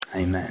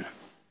Amen.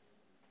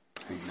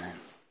 Amen.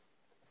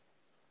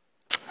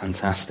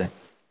 Fantastic.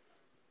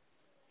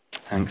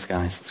 Thanks,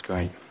 guys. It's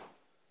great.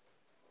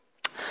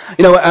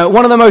 You know,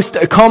 one of the most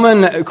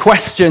common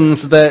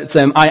questions that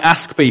I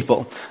ask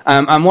people,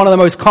 and one of the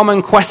most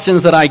common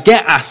questions that I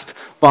get asked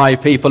by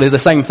people is the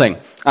same thing.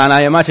 And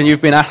I imagine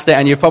you've been asked it,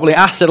 and you've probably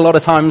asked it a lot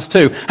of times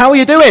too. How are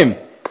you doing?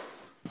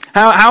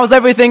 How's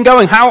everything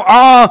going? How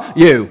are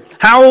you?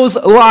 How's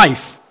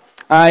life?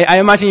 I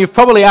imagine you've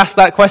probably asked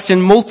that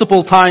question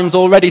multiple times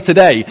already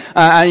today,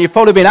 and you've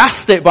probably been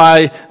asked it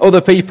by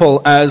other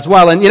people as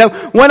well. And you know,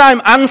 when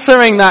I'm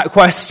answering that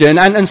question,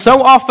 and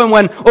so often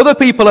when other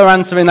people are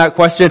answering that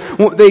question,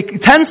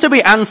 it tends to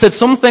be answered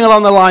something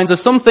along the lines of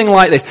something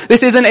like this.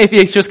 This isn't if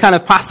you're just kind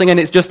of passing and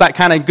it's just that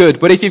kind of good,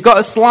 but if you've got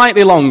a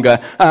slightly longer,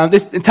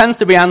 it tends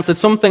to be answered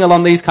something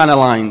along these kind of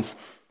lines.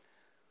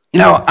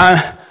 You know,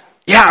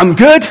 yeah, I'm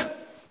good,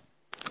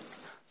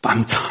 but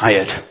I'm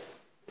tired.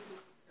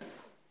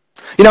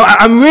 You know,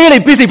 I'm really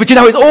busy, but you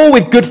know, it's all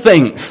with good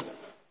things.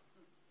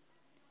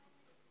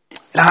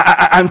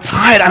 I'm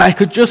tired and I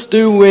could just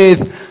do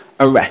with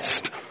a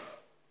rest.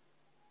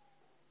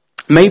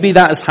 Maybe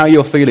that's how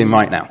you're feeling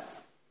right now.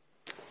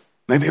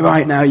 Maybe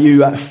right now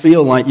you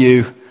feel like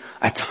you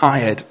are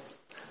tired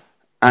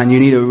and you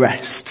need a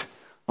rest.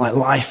 Like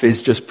life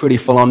is just pretty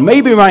full on.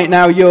 Maybe right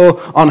now you're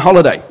on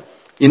holiday.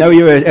 You know,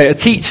 you're a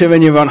teacher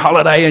and you're on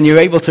holiday and you're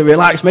able to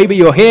relax. Maybe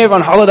you're here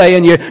on holiday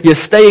and you're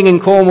staying in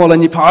Cornwall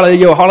and you're part of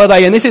your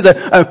holiday, and this is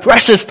a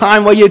precious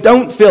time where you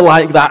don't feel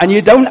like that and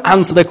you don't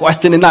answer the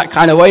question in that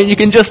kind of way and you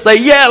can just say,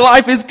 yeah,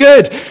 life is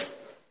good.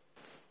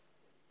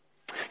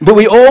 But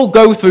we all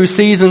go through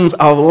seasons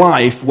of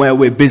life where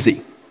we're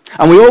busy.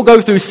 And we all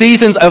go through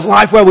seasons of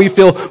life where we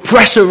feel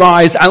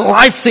pressurized and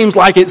life seems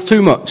like it's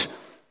too much.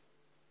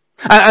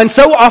 And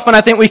so often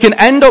I think we can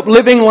end up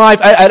living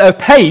life at a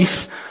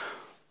pace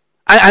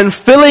and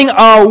filling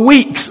our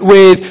weeks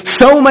with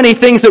so many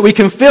things that we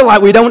can feel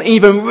like we don't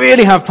even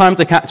really have time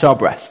to catch our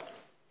breath.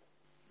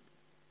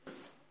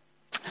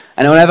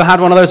 Anyone ever had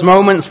one of those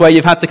moments where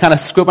you've had to kind of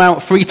scrub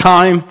out free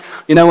time,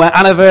 you know, where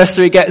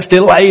anniversary gets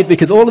delayed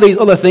because all of these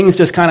other things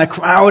just kind of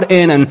crowd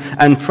in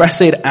and press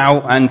it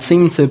out and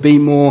seem to be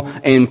more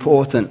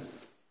important?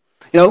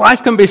 You know,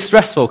 life can be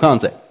stressful,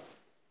 can't it?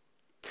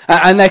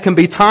 And there can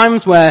be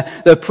times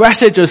where the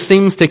pressure just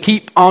seems to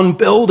keep on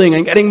building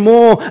and getting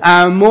more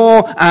and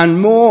more and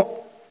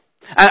more.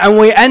 And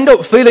we end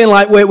up feeling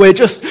like we're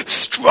just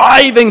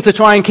striving to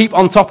try and keep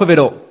on top of it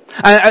all.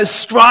 And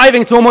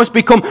striving to almost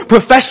become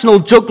professional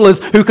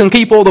jugglers who can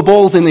keep all the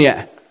balls in the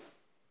air.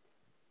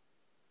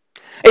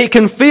 It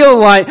can feel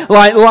like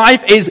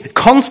life is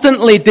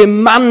constantly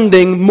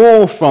demanding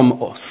more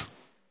from us.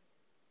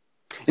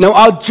 You know,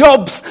 our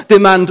jobs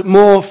demand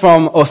more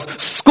from us.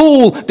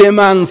 School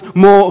demands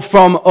more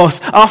from us.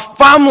 Our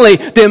family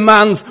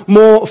demands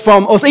more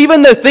from us.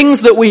 Even the things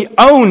that we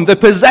own, the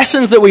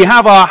possessions that we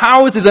have, our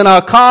houses and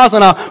our cars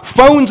and our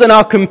phones and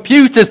our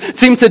computers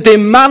seem to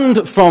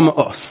demand from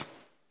us.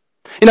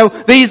 You know,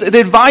 the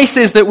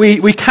devices that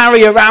we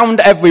carry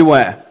around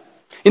everywhere,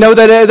 you know,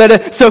 that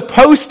are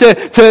supposed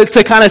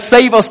to kind of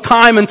save us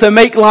time and to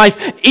make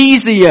life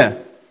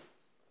easier,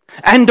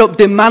 end up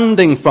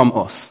demanding from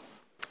us.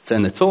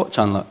 Turn the torch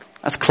on, look.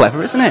 That's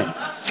clever, isn't it?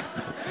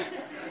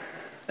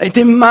 They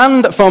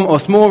demand from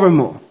us more and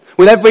more.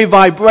 With every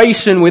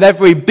vibration, with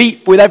every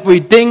beep, with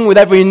every ding, with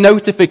every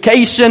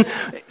notification,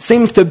 it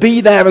seems to be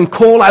there and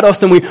call at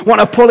us, and we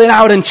want to pull it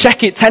out and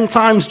check it 10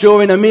 times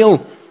during a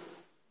meal.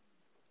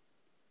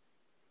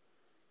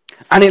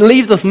 And it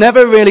leaves us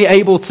never really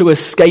able to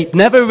escape,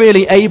 never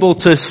really able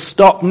to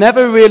stop,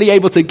 never really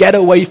able to get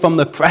away from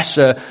the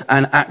pressure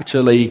and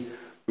actually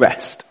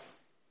rest.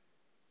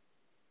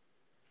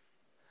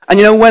 And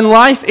you know, when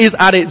life is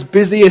at its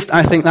busiest,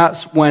 I think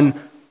that's when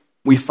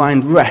we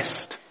find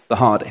rest the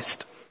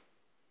hardest.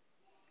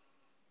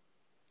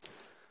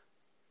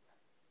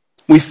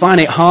 We find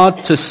it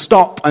hard to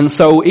stop, and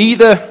so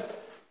either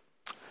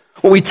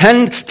what we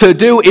tend to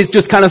do is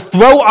just kind of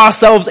throw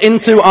ourselves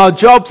into our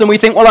jobs and we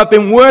think, well, I've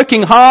been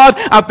working hard,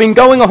 I've been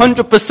going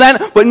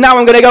 100%, but now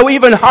I'm going to go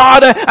even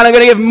harder and I'm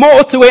going to give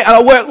more to it and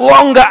I'll work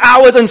longer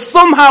hours and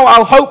somehow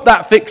I'll hope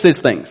that fixes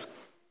things.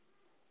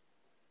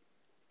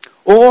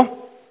 Or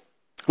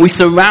we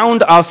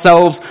surround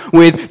ourselves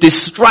with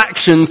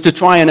distractions to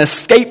try and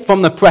escape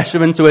from the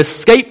pressure and to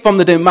escape from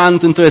the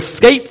demands and to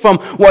escape from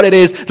what it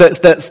is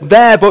that's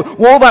there. But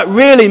all that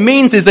really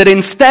means is that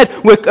instead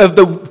of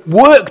the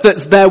work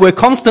that's there, we're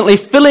constantly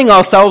filling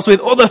ourselves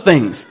with other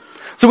things.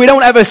 So we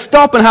don't ever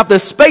stop and have the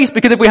space,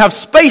 because if we have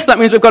space, that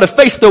means we've got to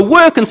face the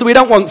work, and so we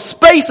don't want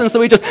space, and so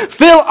we just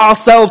fill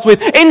ourselves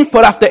with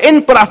input after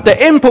input after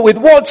input, with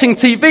watching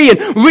TV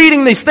and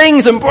reading these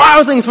things and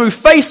browsing through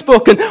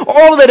Facebook and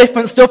all of the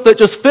different stuff that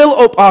just fill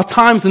up our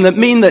times and that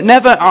mean that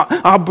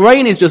our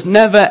brain is just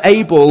never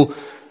able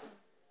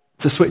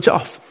to switch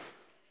off.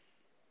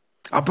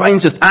 Our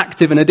brain's just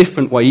active in a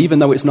different way, even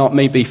though it's not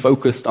maybe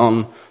focused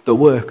on the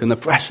work and the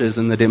pressures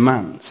and the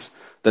demands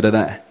that are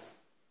there.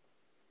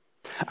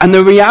 And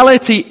the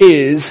reality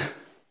is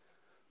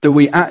that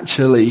we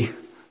actually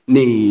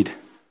need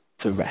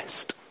to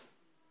rest.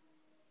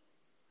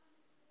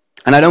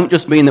 And I don't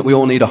just mean that we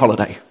all need a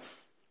holiday.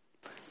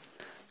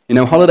 You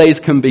know, holidays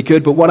can be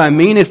good, but what I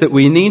mean is that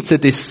we need to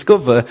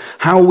discover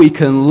how we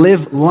can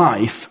live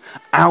life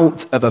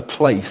out of a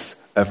place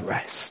of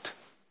rest.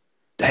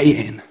 Day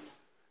in,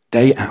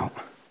 day out,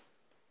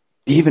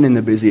 even in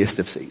the busiest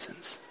of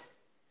seasons.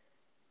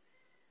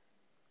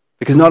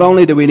 Because not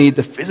only do we need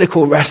the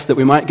physical rest that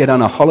we might get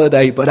on a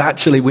holiday, but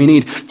actually we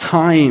need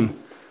time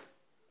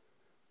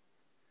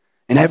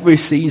in every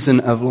season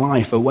of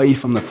life away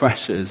from the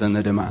pressures and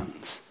the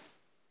demands.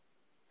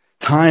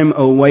 Time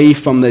away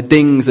from the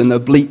dings and the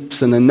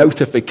bleeps and the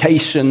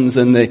notifications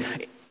and the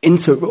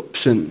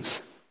interruptions.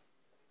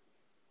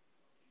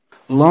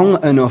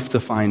 Long enough to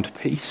find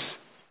peace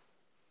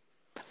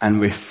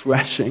and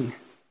refreshing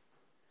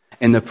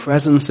in the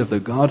presence of the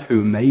God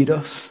who made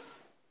us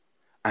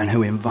and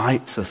who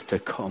invites us to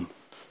come,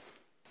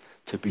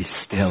 to be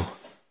still,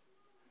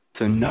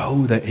 to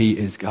know that he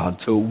is God,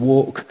 to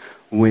walk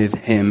with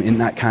him in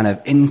that kind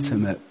of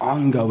intimate,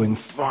 ongoing,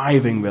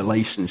 thriving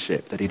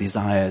relationship that he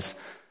desires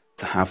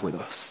to have with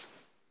us.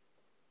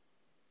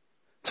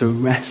 To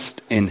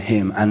rest in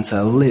him and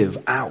to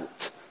live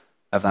out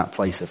of that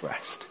place of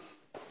rest.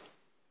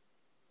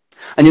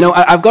 And you know,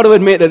 I've got to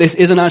admit that this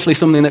isn't actually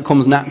something that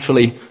comes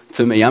naturally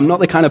to me. I'm not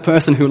the kind of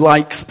person who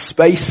likes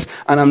space,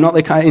 and I'm not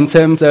the kind, in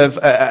terms of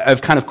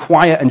kind of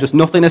quiet and just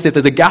nothingness. If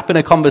there's a gap in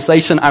a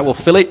conversation, I will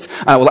fill it.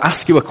 I will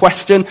ask you a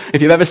question.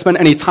 If you've ever spent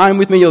any time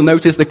with me, you'll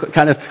notice the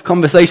kind of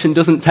conversation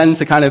doesn't tend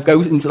to kind of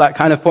go into that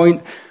kind of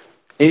point.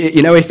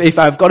 You know, if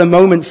I've got a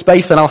moment's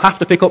space, then I'll have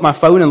to pick up my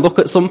phone and look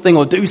at something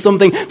or do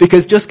something,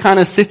 because just kind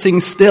of sitting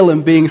still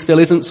and being still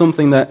isn't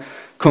something that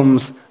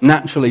comes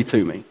naturally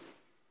to me.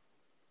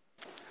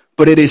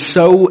 But it is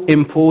so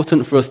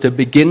important for us to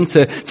begin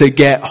to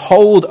get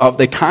hold of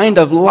the kind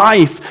of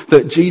life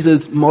that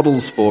Jesus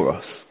models for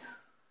us.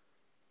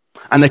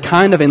 And the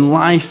kind of in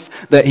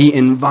life that he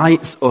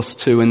invites us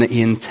to and that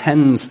he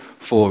intends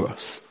for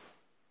us.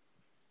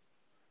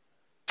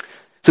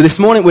 So this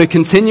morning we're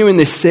continuing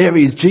this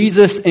series,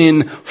 Jesus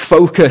in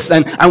Focus,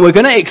 and we're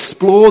going to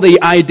explore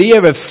the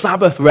idea of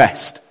Sabbath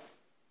rest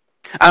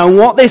and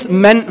what this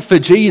meant for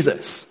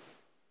Jesus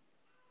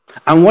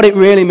and what it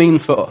really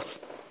means for us.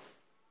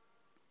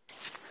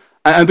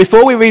 And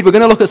before we read, we're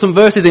going to look at some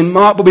verses in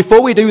Mark, but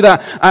before we do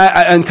that,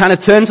 and kind of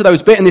turn to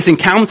those bits in this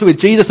encounter with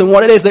Jesus and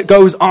what it is that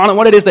goes on and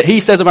what it is that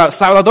he says about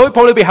Sabbath, I thought it would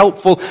probably be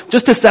helpful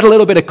just to set a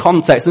little bit of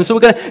context. And so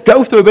we're going to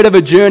go through a bit of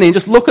a journey and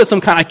just look at some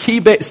kind of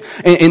key bits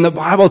in the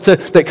Bible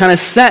that kind of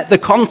set the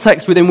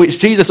context within which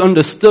Jesus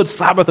understood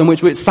Sabbath and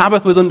which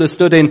Sabbath was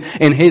understood in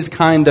his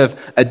kind of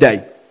a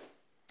day.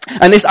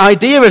 And this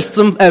idea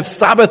of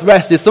Sabbath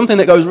rest is something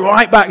that goes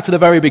right back to the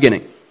very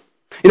beginning.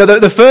 You know,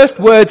 the first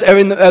words are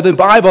in the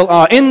Bible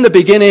are, in the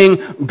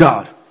beginning,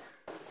 God.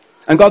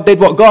 And God did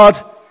what God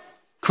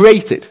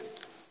created.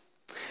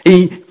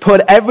 He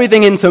put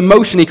everything into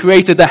motion. He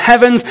created the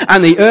heavens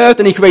and the earth,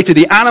 and he created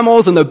the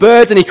animals and the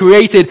birds, and he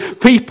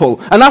created people.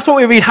 And that's what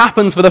we read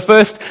happens for the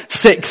first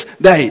 6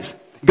 days.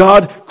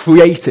 God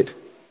created.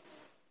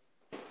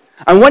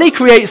 And when he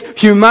creates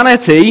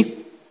humanity,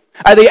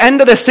 at the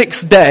end of the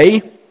 6th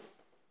day,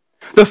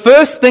 the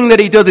first thing that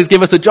he does is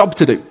give us a job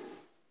to do.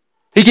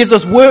 He gives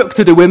us work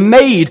to do. We're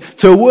made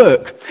to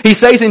work. He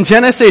says in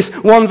Genesis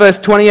 1 verse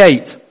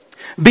 28,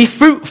 be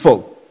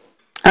fruitful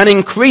and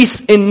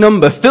increase in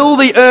number. Fill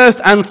the earth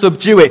and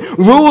subdue it.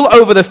 Rule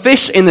over the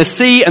fish in the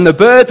sea and the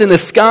birds in the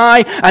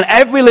sky and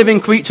every living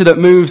creature that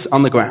moves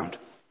on the ground.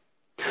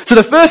 So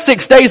the first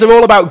 6 days are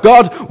all about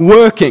God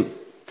working.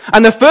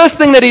 And the first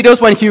thing that he does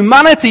when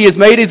humanity is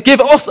made is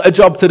give us a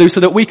job to do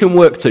so that we can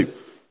work too.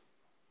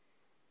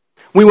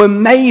 We were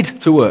made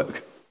to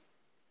work.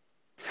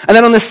 And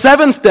then on the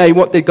 7th day,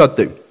 what did God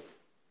do?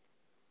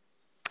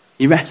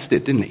 He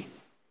rested, didn't he?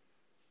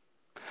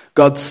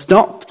 God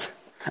stopped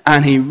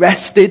and he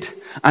rested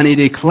and he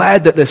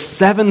declared that the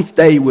 7th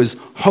day was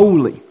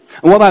holy.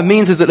 And what that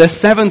means is that the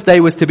 7th day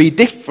was to be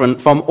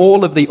different from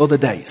all of the other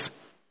days.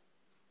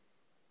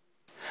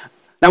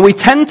 Now we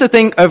tend to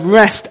think of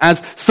rest as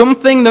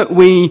something that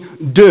we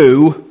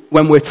do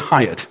when we're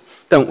tired,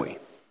 don't we?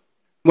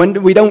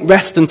 When we don't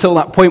rest until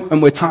that point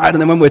when we're tired,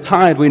 and then when we're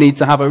tired we need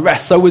to have a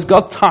rest. So was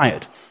God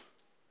tired?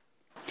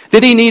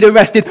 Did he need a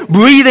rest? Did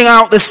breathing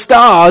out the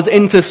stars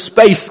into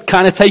space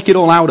kind of take it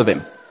all out of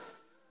him?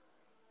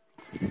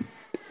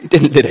 It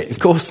didn't, did it? Of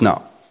course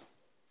not.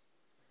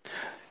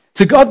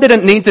 So God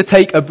didn't need to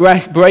take a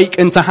break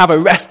and to have a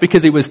rest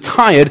because he was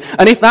tired.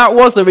 And if that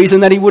was the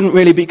reason, then he wouldn't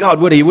really be God,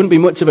 would he? He wouldn't be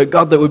much of a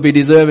God that would be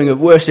deserving of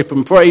worship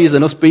and praise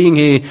and us being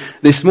here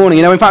this morning.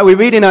 You know, in fact, we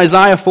read in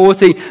Isaiah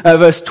 40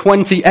 verse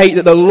 28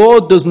 that the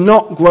Lord does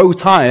not grow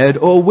tired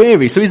or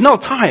weary. So he's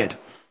not tired.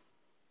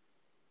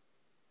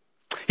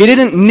 He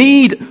didn't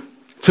need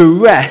to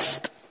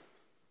rest,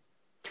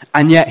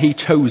 and yet he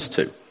chose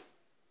to.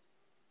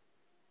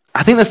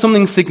 I think there's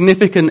something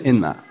significant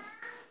in that.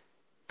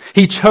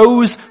 He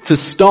chose to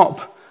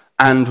stop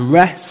and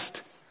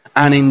rest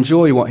and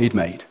enjoy what he'd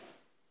made.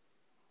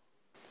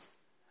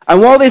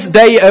 And while this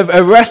day of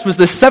rest was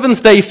the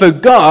seventh day for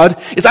God,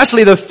 it's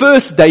actually the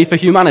first day for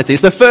humanity.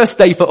 It's the first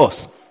day for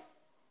us.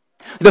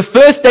 The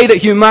first day that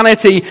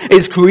humanity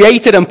is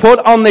created and put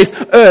on this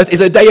earth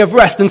is a day of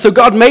rest. And so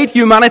God made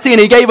humanity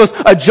and he gave us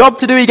a job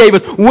to do, he gave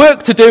us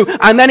work to do,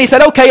 and then he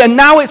said, okay, and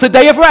now it's a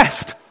day of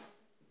rest.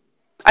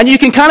 And you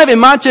can kind of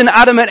imagine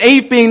Adam and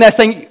Eve being there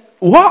saying,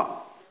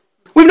 what?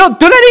 We've not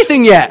done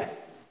anything yet.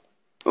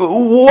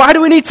 Why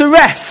do we need to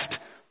rest?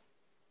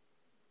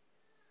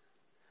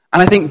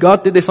 And I think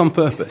God did this on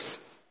purpose.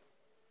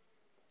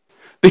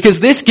 Because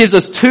this gives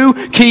us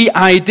two key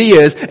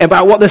ideas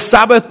about what the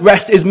Sabbath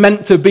rest is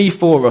meant to be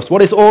for us.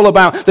 What it's all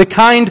about. The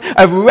kind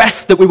of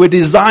rest that we were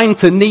designed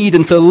to need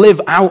and to live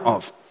out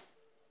of.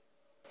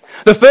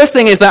 The first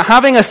thing is that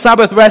having a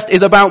Sabbath rest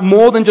is about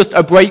more than just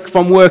a break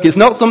from work. It's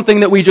not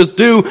something that we just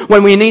do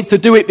when we need to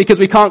do it because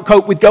we can't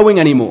cope with going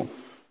anymore.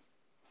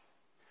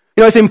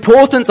 You know, it's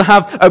important to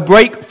have a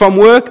break from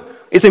work.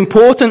 It's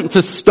important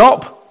to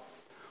stop.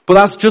 But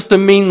that's just a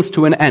means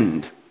to an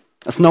end.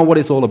 That's not what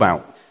it's all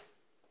about.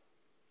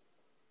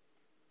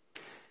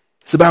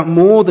 It's about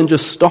more than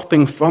just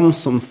stopping from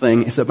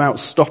something. It's about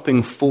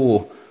stopping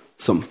for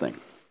something.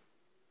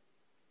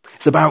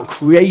 It's about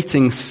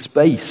creating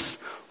space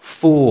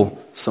for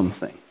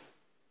something.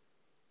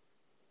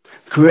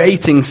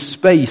 Creating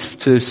space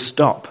to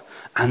stop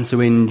and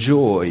to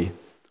enjoy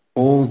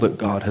all that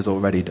God has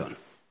already done.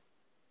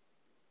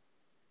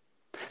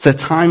 It's a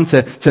time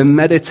to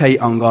meditate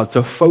on God,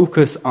 to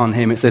focus on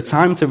Him. It's a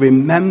time to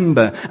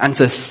remember and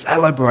to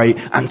celebrate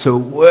and to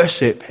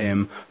worship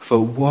Him for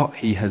what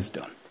He has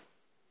done.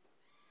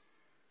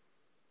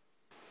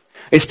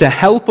 It's to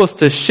help us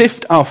to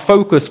shift our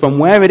focus from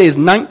where it is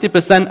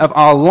 90% of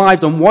our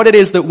lives and what it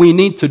is that we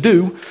need to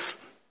do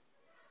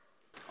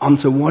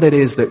onto what it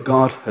is that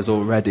God has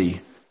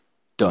already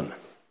done.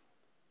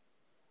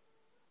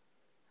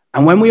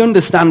 And when we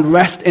understand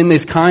rest in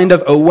this kind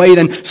of a way,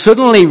 then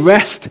suddenly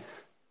rest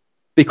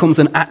becomes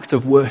an act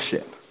of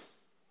worship.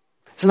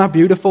 Isn't that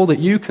beautiful that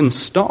you can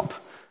stop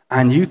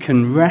and you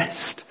can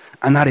rest,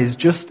 and that is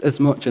just as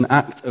much an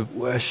act of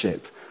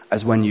worship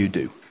as when you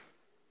do.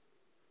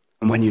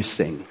 And when you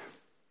sing.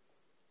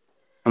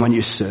 And when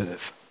you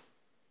serve.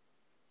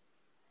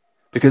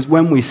 Because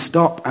when we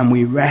stop and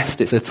we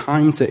rest, it's a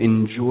time to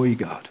enjoy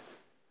God.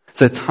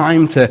 It's a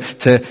time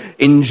to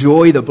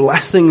enjoy the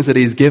blessings that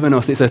He's given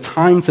us. It's a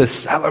time to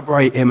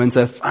celebrate Him and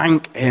to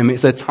thank Him.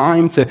 It's a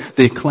time to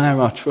declare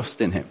our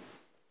trust in Him.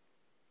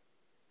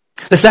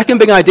 The second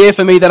big idea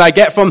for me that I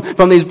get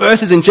from these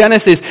verses in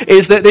Genesis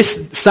is that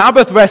this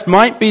Sabbath rest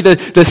might be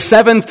the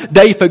seventh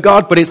day for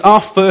God, but it's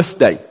our first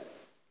day.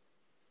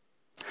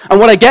 And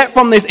what I get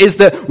from this is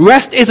that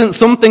rest isn't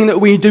something that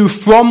we do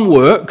from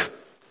work.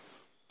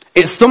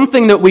 It's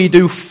something that we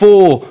do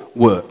for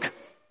work.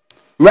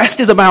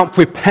 Rest is about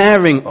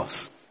preparing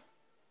us.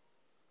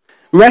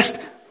 Rest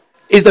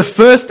is the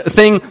first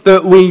thing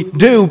that we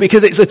do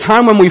because it's a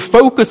time when we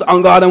focus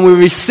on God and we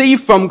receive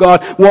from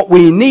God what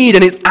we need,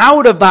 and it's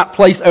out of that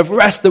place of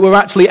rest that we're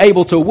actually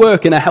able to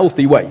work in a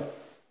healthy way.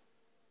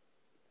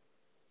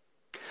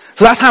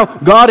 So that's how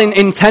God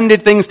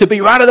intended things to be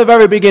right at the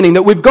very beginning,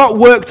 that we've got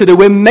work to do.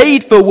 We're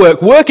made for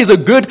work. Work is a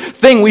good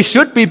thing. We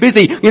should be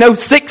busy.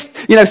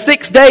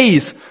 6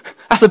 days.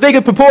 That's a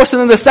bigger proportion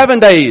than the 7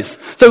 days.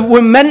 So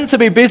we're meant to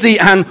be busy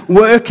and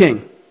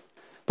working.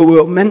 But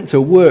we're meant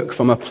to work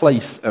from a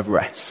place of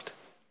rest.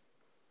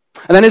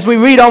 And then as we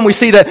read on, we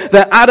see that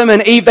Adam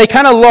and Eve, they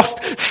kind of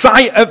lost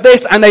sight of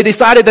this and they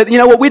decided that,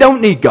 we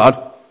don't need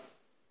God.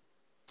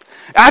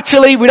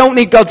 Actually, we don't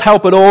need God's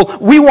help at all.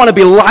 We want to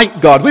be like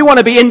God. We want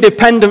to be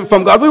independent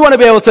from God. We want to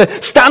be able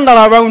to stand on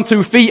our own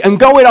 2 feet and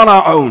go it on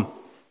our own.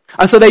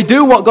 And so they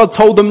do what God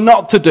told them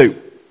not to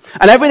do.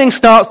 And everything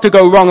starts to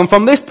go wrong. And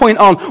from this point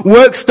on,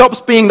 work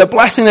stops being the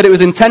blessing that it was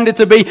intended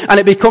to be, and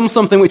it becomes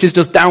something which is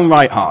just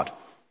downright hard.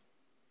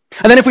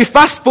 And then if we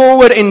fast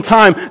forward in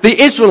time,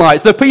 the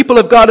Israelites, the people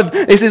of God,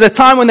 this is a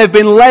time when they've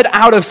been led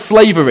out of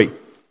slavery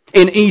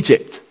in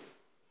Egypt.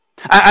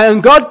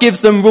 And God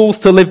gives them rules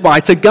to live by,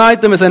 to guide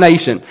them as a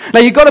nation.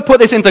 Now you've got to put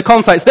this into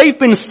context. They've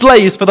been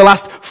slaves for the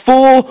last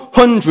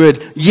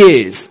 400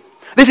 years.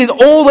 This is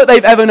all that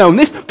they've ever known.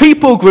 This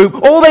people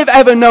group, all they've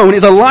ever known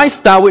is a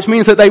lifestyle which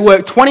means that they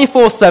work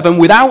 24/7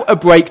 without a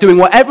break, doing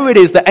whatever it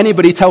is that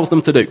anybody tells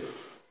them to do.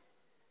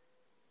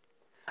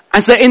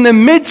 And so in the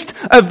midst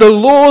of the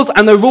laws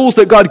and the rules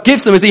that God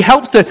gives them, as He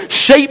helps to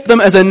shape them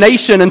as a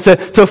nation and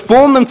to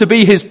form them to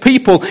be His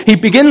people, He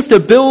begins to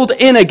build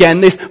in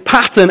again this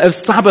pattern of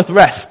Sabbath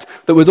rest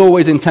that was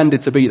always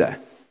intended to be there.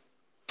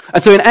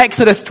 And so in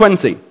Exodus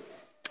 20,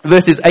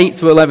 verses 8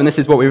 to 11, this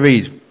is what we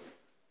read.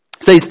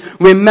 It says,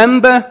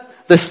 "Remember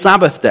the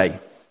Sabbath day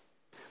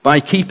by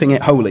keeping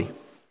it holy.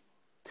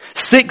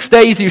 6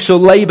 days you shall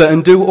labor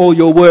and do all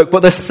your work,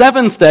 but the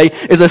seventh day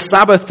is a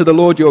Sabbath to the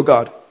Lord your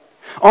God.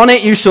 On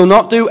it you shall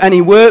not do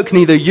any work,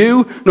 neither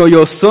you, nor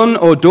your son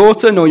or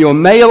daughter, nor your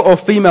male or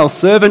female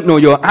servant,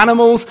 nor your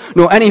animals,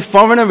 nor any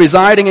foreigner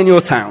residing in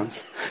your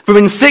towns. For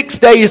in 6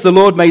 days the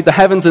Lord made the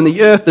heavens and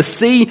the earth, the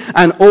sea,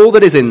 and all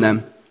that is in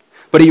them.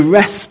 But He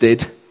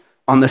rested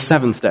on the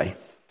seventh day."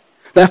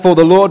 Therefore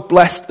the Lord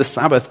blessed the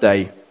Sabbath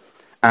day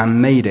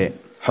and made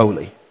it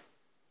holy.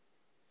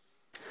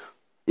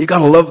 You've got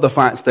to love the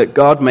fact that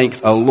God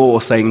makes a law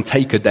saying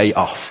take a day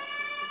off.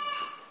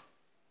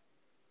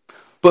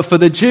 But for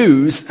the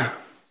Jews,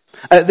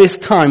 at this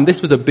time,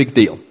 this was a big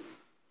deal.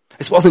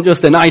 This wasn't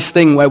just a nice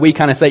thing where we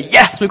kind of say,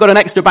 yes, we've got an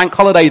extra bank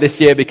holiday this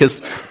year because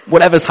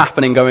whatever's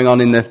happening going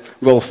on in the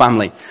royal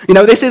family. You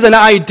know, this is an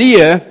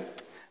idea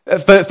for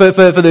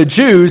the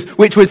Jews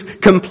which was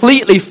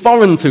completely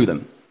foreign to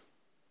them.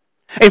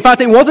 In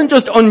fact, it wasn't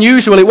just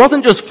unusual, it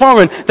wasn't just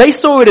foreign, they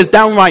saw it as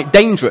downright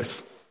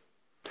dangerous.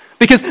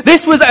 Because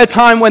this was at a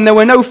time when there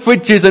were no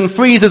fridges and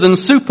freezers and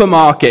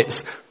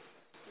supermarkets.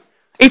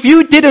 If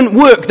you didn't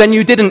work, then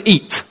you didn't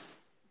eat.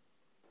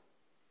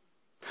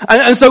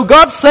 And so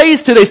God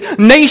says to this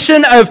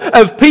nation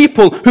of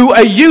people who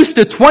are used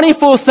to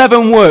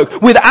 24/7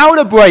 work without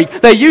a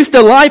break, they're used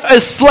to life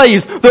as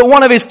slaves, that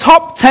one of his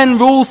top 10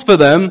 rules for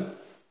them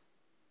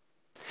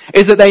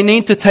is that they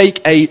need to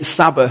take a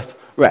Sabbath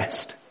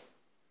rest.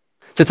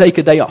 To take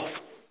a day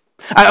off.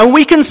 And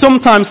we can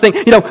sometimes think,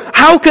 you know,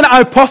 how can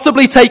I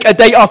possibly take a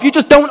day off? You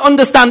just don't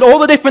understand all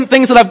the different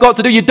things that I've got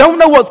to do. You don't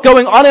know what's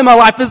going on in my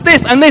life. There's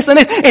this and this and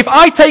this. If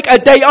I take a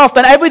day off,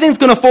 then everything's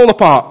going to fall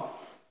apart.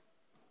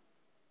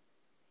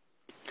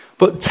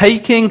 But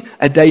taking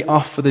a day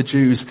off for the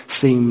Jews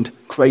seemed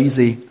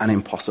crazy and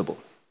impossible.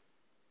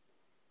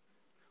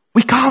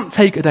 We can't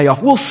take a day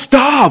off. We'll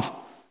starve.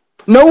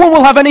 No one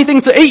will have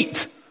anything to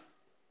eat.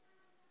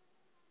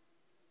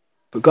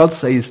 But God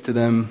says to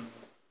them,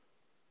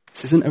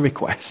 this isn't a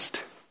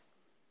request.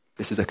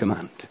 This is a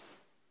command.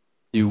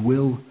 You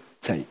will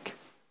take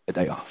a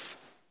day off.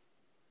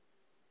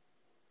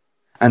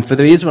 And for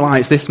the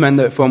Israelites, this meant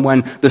that from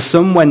when the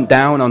sun went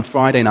down on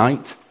Friday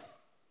night,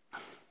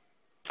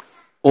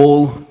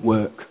 all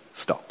work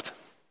stopped.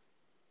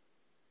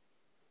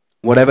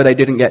 Whatever they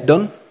didn't get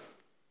done,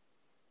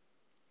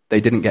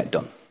 they didn't get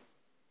done.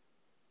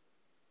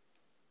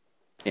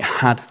 It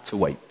had to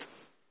wait.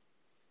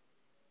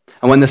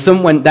 And when the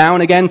sun went down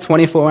again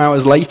 24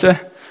 hours later,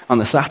 on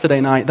the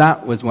Saturday night,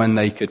 that was when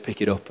they could pick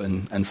it up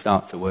and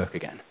start to work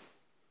again.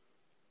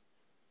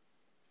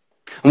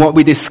 And what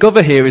we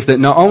discover here is that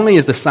not only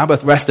is the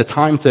Sabbath rest a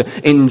time to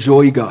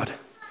enjoy God,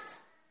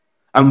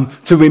 and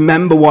to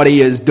remember what he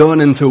has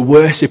done and to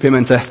worship him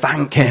and to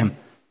thank him.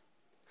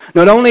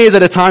 Not only is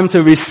it a time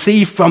to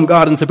receive from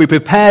God and to be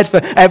prepared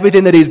for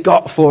everything that he's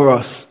got for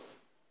us,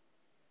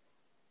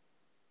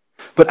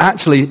 but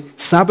actually,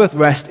 Sabbath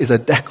rest is a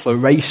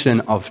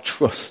declaration of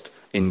trust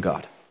in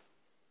God.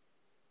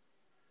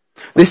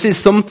 This is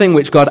something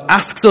which God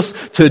asks us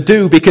to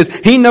do because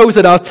he knows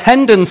that our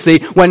tendency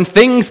when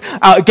things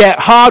get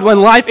hard, when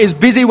life is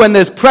busy, when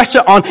there's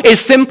pressure on, is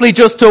simply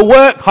just to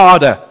work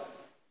harder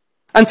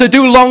and to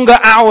do longer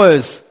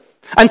hours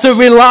and to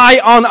rely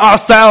on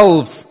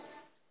ourselves.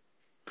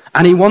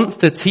 And he wants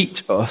to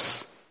teach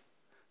us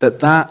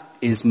that that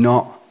is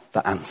not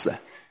the answer.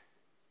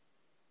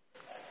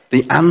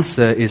 The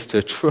answer is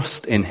to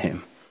trust in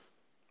him,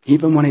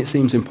 even when it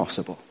seems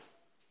impossible,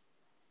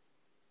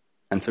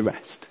 and to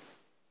rest.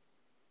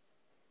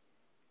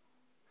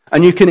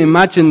 And you can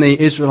imagine the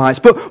Israelites,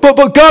 but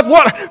God,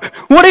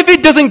 what if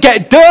it doesn't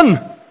get done?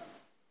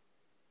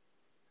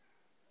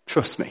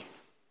 Trust me.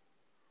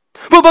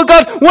 But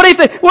God, what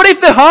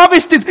if the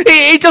harvest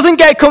it doesn't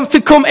get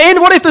to come in?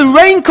 What if the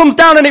rain comes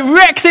down and it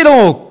wrecks it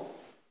all?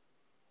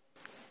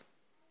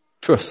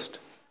 Trust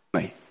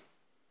me.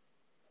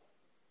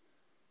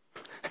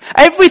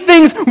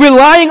 Everything's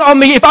relying on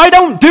me. If I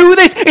don't do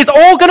this, it's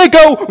all gonna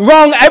go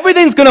wrong.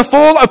 Everything's gonna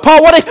fall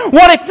apart.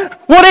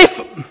 What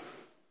if?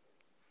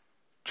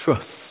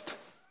 Trust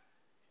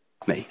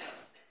me.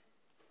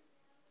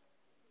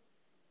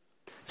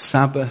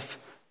 Sabbath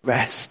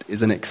rest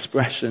is an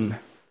expression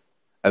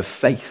of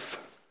faith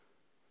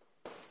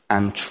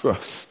and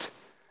trust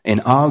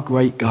in our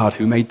great God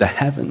who made the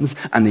heavens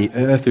and the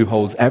earth, who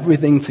holds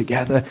everything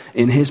together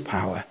in his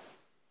power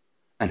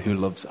and who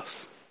loves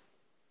us.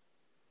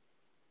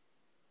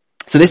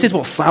 So this is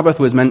what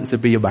Sabbath was meant to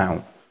be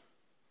about.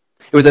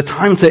 It was a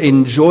time to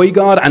enjoy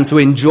God and to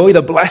enjoy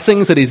the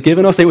blessings that he's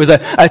given us. It was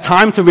a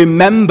time to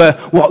remember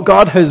what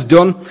God has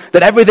done,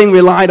 that everything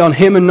relied on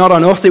him and not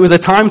on us. It was a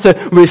time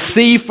to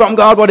receive from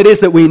God what it is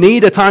that we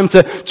need, a time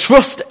to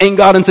trust in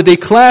God and to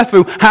declare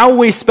through how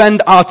we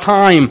spend our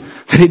time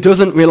that it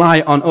doesn't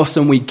rely on us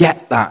and we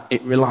get that.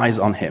 It relies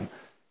on him.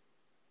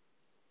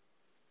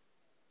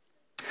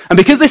 And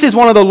because this is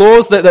one of the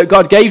laws that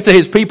God gave to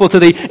his people, to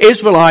the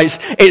Israelites,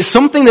 it's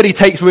something that he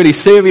takes really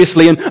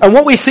seriously. And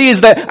what we see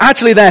is that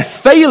actually their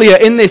failure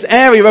in this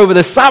area over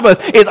the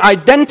Sabbath is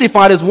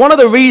identified as one of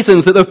the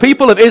reasons that the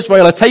people of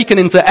Israel are taken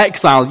into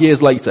exile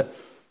years later.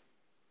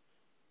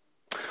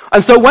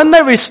 And so when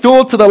they're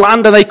restored to the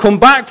land and they come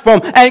back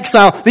from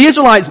exile, the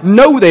Israelites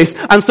know this,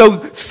 and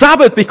so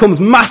Sabbath becomes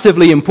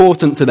massively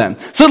important to them.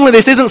 Suddenly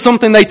this isn't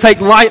something they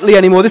take lightly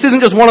anymore. This isn't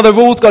just one of the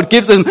rules God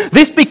gives them.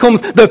 This becomes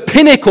the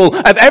pinnacle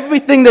of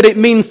everything that it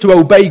means to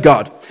obey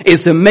God,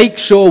 is to make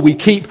sure we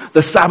keep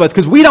the Sabbath,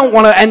 because we don't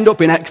want to end up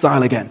in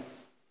exile again.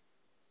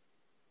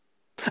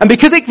 And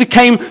because it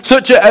became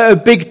such a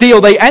big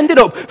deal, they ended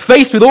up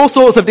faced with all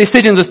sorts of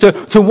decisions as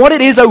to what it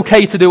is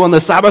okay to do on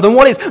the Sabbath and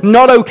what is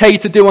not okay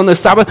to do on the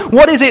Sabbath.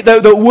 What is it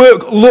that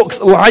work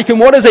looks like and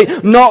what does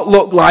it not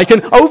look like?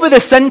 And over the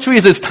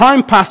centuries, as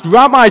time passed,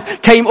 rabbis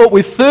came up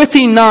with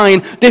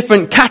 39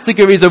 different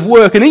categories of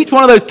work, and each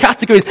one of those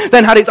categories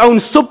then had its own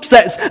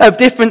subsets of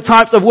different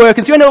types of work.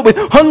 And so you ended up with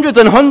hundreds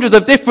and hundreds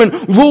of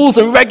different rules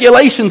and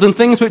regulations and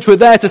things which were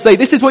there to say,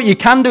 this is what you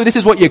can do, this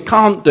is what you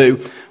can't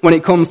do when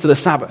it comes to the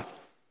Sabbath.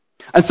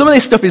 And some of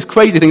this stuff is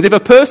crazy things. If a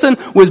person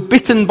was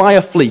bitten by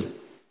a flea,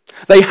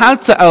 they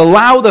had to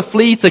allow the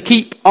flea to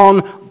keep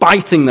on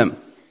biting them.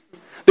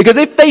 Because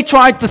if they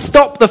tried to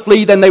stop the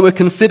flea, then they were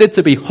considered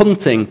to be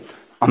hunting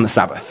on the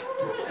Sabbath.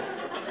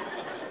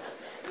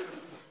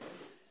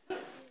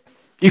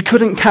 You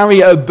couldn't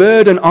carry a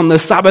burden on the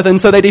Sabbath, and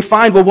so they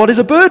defined, well, what is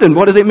a burden?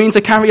 What does it mean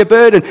to carry a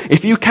burden?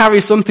 If you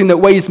carry something that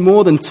weighs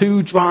more than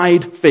 2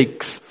 dried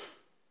figs,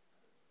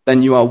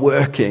 then you are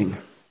working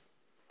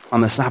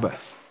on the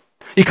Sabbath.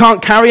 You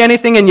can't carry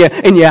anything in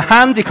your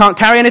hands. You can't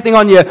carry anything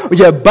on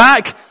your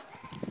back.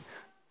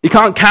 You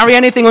can't carry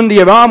anything under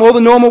your arm, all the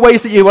normal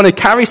ways that you want to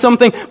carry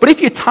something. But if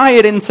you tie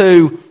it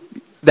into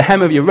the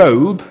hem of your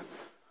robe,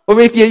 or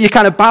if you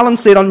kind of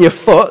balance it on your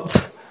foot,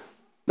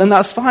 then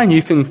that's fine.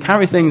 You can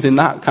carry things in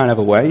that kind of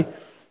a way.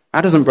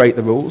 That doesn't break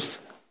the rules.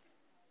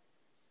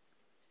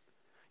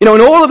 You know,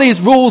 and all of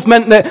these rules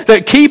meant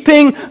that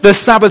keeping the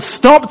Sabbath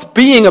stopped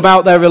being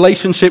about their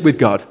relationship with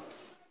God.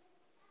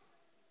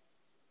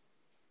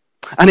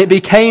 And it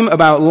became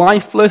about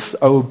lifeless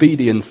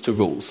obedience to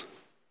rules.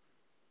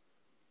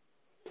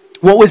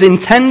 What was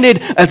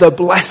intended as a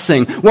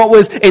blessing, what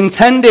was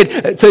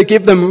intended to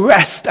give them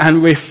rest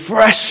and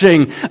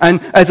refreshing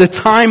and as a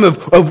time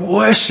of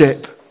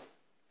worship,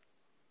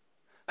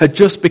 had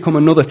just become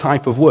another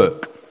type of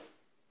work.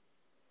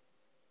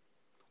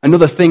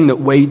 Another thing that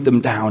weighed them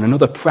down,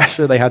 another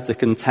pressure they had to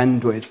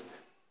contend with,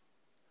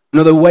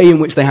 another way in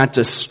which they had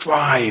to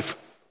strive.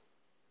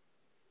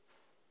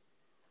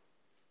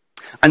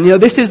 And you know,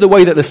 this is the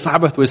way that the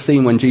Sabbath was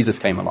seen when Jesus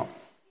came along.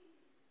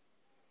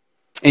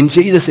 In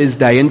Jesus'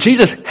 day. And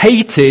Jesus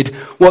hated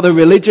what the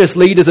religious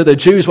leaders of the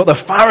Jews, what the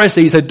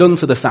Pharisees had done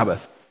to the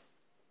Sabbath.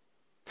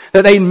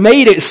 That they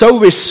made it so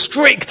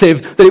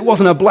restrictive that it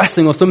wasn't a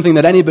blessing or something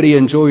that anybody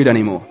enjoyed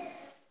anymore.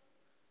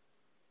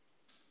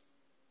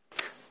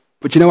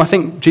 But you know, I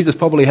think Jesus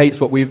probably hates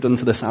what we've done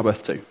to the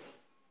Sabbath too.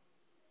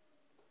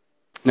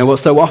 Now, what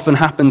so often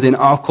happens in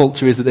our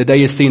culture is that the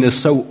day is seen as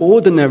so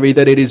ordinary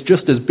that it is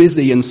just as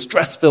busy and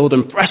stress-filled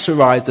and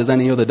pressurized as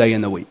any other day in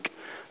the week.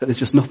 That there's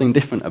just nothing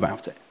different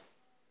about it.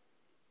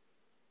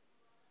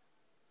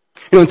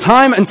 You know,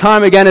 time and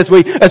time again as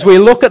we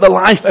look at the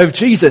life of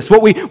Jesus,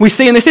 what we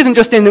see, and this isn't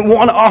just in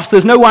one-offs,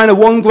 there's no kind of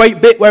one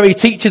great bit where he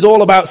teaches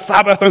all about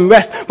Sabbath and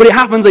rest, but it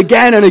happens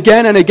again and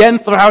again and again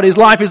throughout his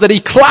life, is that he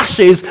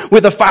clashes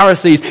with the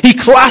Pharisees. He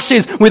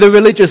clashes with the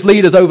religious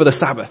leaders over the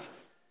Sabbath.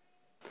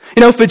 You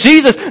know, for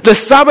Jesus, the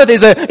Sabbath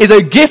is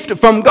a gift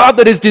from God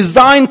that is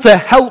designed to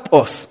help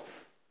us.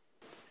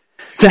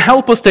 To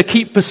help us to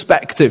keep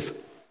perspective.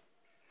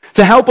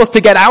 To help us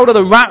to get out of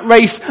the rat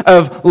race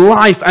of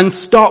life and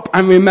stop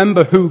and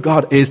remember who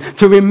God is.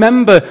 To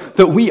remember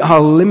that we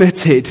are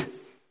limited,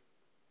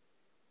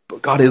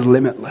 but God is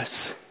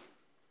limitless.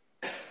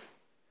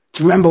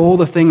 To remember all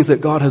the things that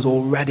God has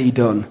already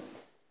done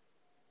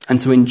and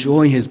to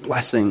enjoy his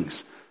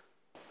blessings,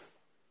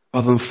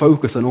 rather than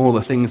focus on all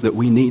the things that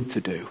we need to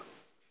do.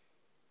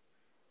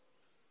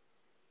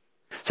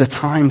 It's a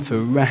time to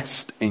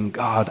rest in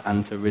God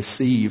and to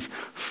receive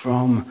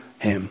from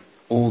him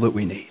all that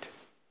we need.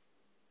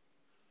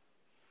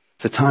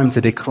 It's a time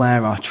to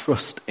declare our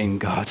trust in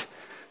God,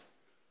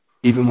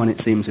 even when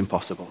it seems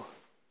impossible.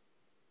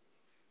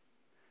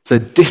 It's a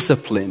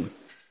discipline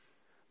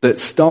that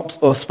stops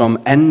us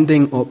from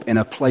ending up in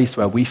a place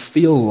where we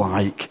feel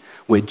like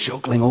we're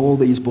juggling all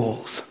these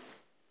balls.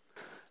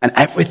 And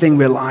everything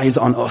relies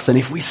on us. And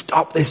if we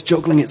stop this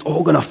juggling, it's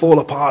all going to fall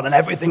apart and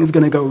everything's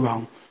going to go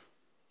wrong.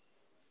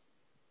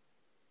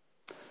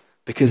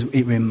 Because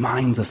it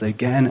reminds us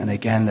again and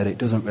again that it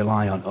doesn't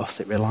rely on us,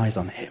 it relies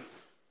on him.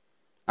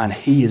 And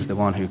he is the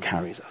one who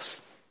carries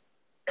us.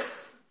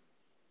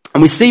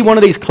 And we see one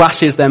of these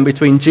clashes then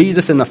between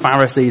Jesus and the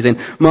Pharisees in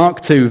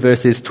Mark 2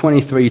 verses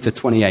 23 to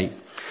 28.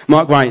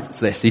 Mark writes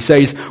this, he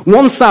says,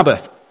 "One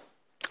Sabbath,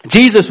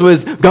 Jesus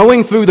was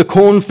going through the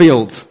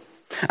cornfields.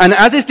 And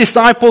as his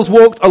disciples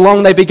walked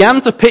along, they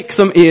began to pick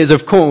some ears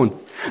of corn.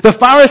 The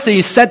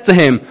Pharisees said to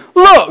him,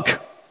 'Look,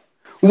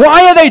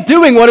 why are they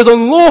doing what is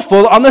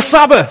unlawful on the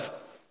Sabbath?'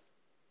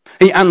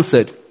 He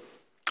answered,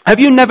 'Have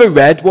you never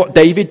read what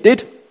David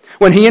did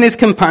when he and his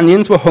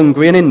companions were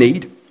hungry and in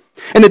need?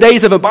 In the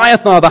days of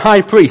Abiathar the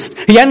high priest,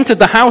 he entered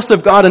the house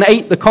of God and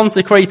ate the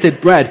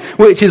consecrated bread,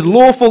 which is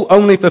lawful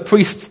only for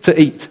priests to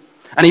eat.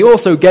 And he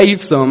also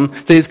gave some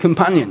to his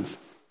companions.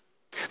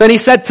 Then he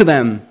said to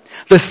them,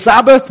 the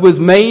Sabbath was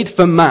made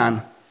for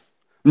man,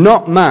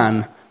 not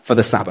man for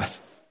the Sabbath.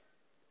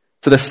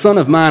 So the Son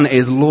of Man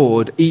is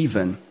Lord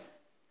even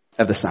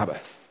of the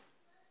Sabbath.'"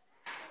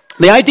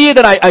 The idea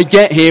that I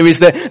get here is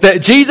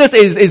that Jesus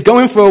is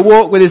going for a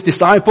walk with his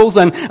disciples,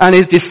 and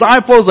his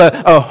disciples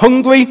are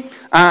hungry,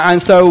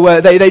 and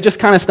so they just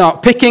kind of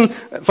start picking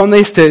from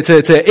this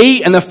to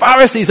eat, and the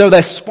Pharisees,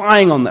 they're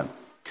spying on them.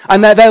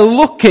 And they're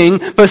looking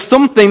for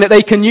something that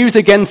they can use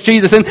against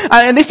Jesus.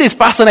 And this is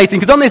fascinating,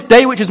 because on this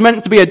day, which is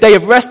meant to be a day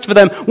of rest for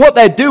them, what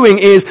they're doing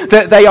is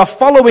that they are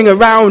following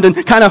around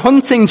and kind of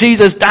hunting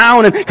Jesus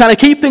down and kind of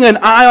keeping an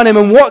eye on him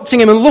and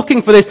watching him and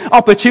looking for this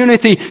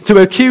opportunity to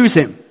accuse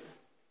him.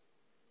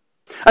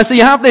 And so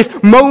you have this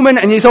moment,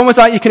 and it's almost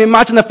like you can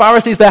imagine the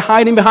Pharisees, they're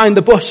hiding behind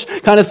the bush,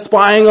 kind of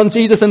spying on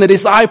Jesus and the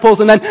disciples,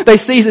 and then they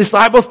see the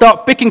disciples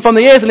start picking from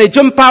the ears, and they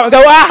jump out and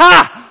go,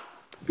 aha!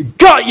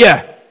 Got you!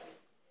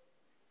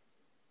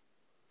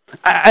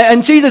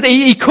 And Jesus,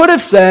 he could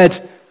have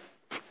said,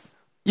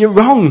 you're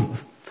wrong.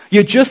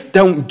 You just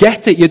don't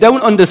get it. You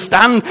don't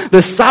understand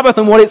the Sabbath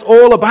and what it's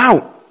all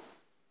about.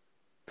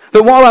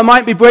 That while I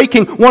might be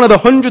breaking one of the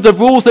hundreds of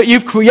rules that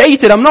you've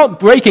created, I'm not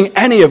breaking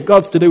any of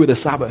God's to do with the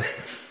Sabbath.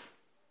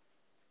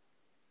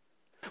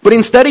 But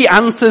instead he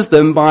answers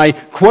them by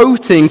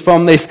quoting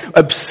from this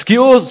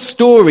obscure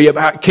story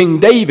about King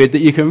David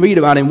that you can read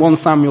about in 1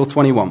 Samuel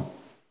 21.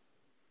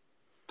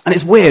 And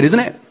it's weird, isn't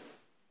it?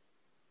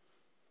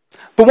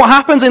 But what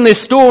happens in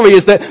this story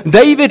is that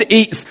David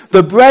eats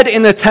the bread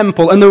in the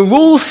temple, and the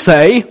rules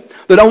say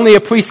that only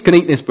a priest can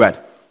eat this bread.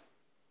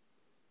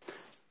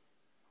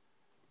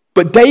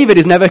 But David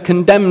is never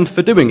condemned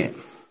for doing it.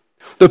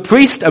 The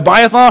priest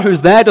Abiathar,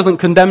 who's there, doesn't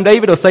condemn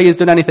David or say he's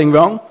done anything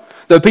wrong.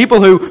 The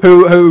people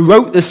who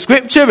wrote the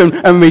scripture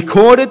and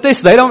recorded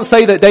this, they don't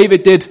say that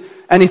David did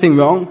anything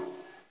wrong.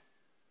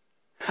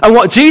 And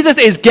what Jesus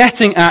is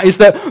getting at is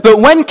that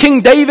when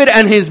King David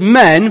and his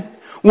men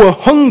were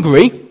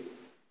hungry,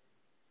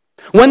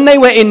 when they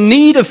were in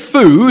need of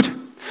food,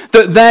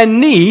 that their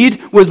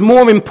need was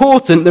more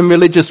important than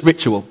religious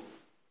ritual.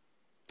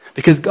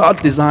 Because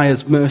God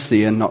desires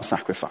mercy and not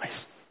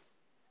sacrifice.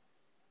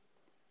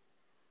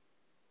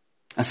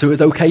 And so it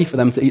was okay for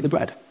them to eat the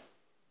bread.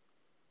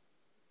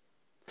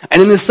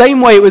 And in the same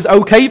way, it was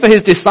okay for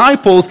his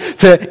disciples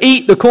to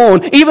eat the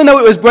corn, even though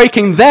it was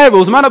breaking their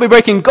rules. It might not be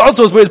breaking God's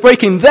rules, but it was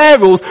breaking their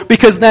rules,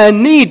 because their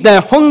need,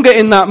 their hunger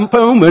in that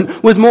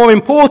moment was more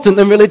important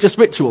than religious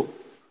ritual.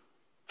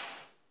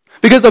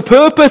 Because the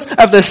purpose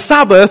of the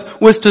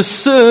Sabbath was to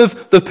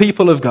serve the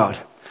people of God,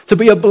 to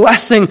be a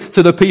blessing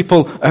to the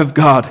people of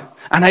God,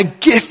 and a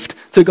gift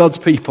to God's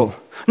people.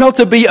 Not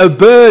to be a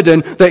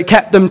burden that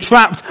kept them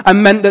trapped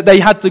and meant that they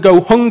had to go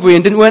hungry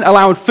and weren't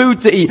allowed food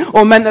to eat,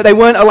 or meant that they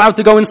weren't allowed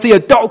to go and see a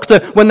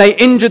doctor when they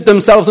injured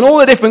themselves, and all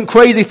the different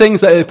crazy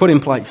things that they put in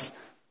place.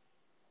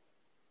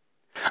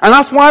 And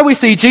that's why we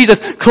see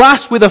Jesus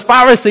clash with the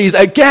Pharisees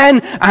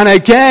again and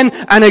again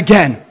and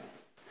again.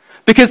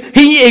 Because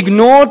he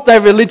ignored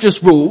their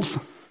religious rules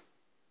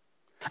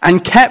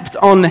and kept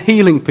on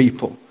healing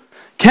people.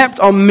 Kept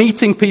on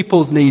meeting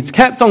people's needs,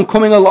 kept on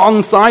coming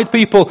alongside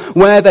people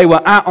where they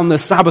were at on the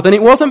Sabbath. And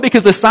it wasn't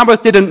because the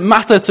Sabbath didn't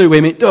matter to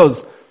him, it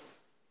does.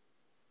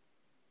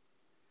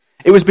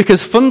 It was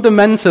because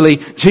fundamentally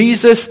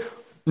Jesus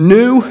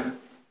knew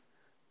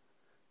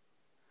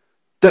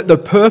that the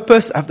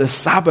purpose of the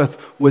Sabbath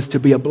was to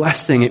be a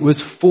blessing. It was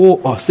for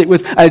us. It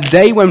was a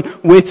day when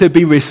we're to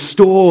be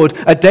restored,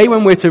 a day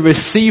when we're to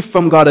receive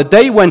from God, a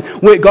day when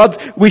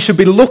we should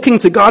be looking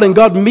to God and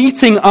God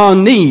meeting our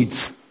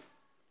needs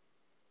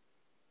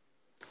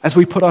as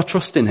we put our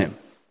trust in him.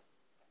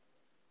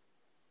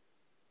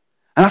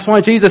 And that's why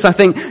Jesus, I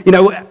think,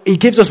 he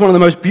gives us one of the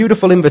most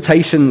beautiful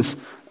invitations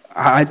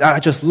I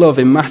just love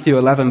in Matthew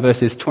 11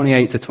 verses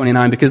 28 to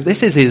 29, because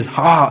this is his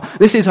heart.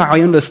 This is how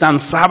he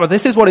understands Sabbath.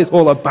 This is what it's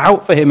all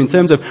about for him in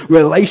terms of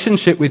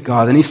relationship with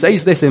God. And he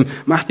says this in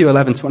Matthew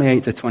 11,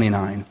 28 to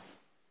 29.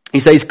 He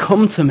says,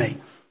 come to me,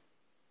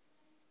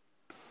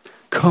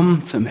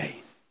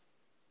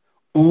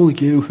 all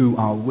you who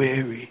are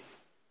weary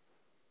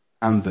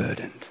and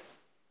burdened,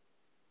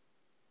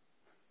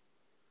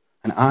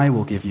 and I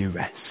will give you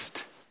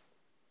rest.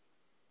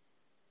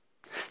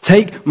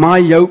 Take my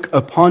yoke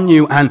upon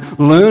you and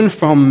learn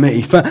from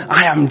me, for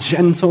I am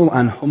gentle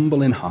and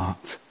humble in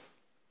heart,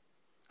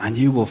 and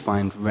you will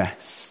find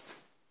rest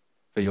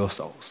for your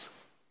souls.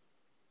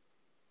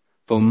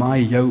 For my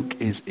yoke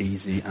is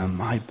easy and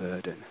my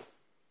burden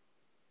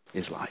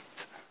is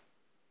light.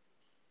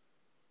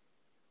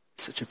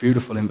 Such a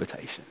beautiful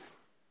invitation.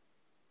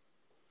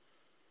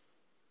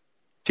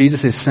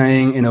 Jesus is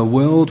saying, in a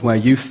world where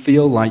you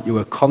feel like you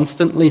are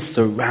constantly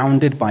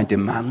surrounded by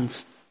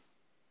demands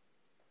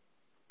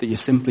that you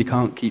simply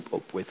can't keep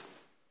up with,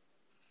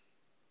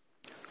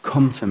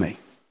 come to me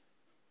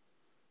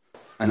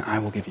and I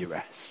will give you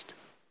rest.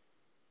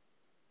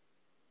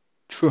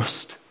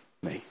 Trust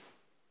me.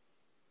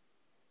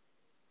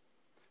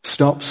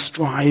 Stop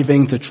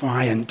striving to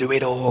try and do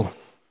it all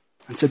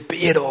and to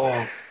be it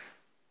all,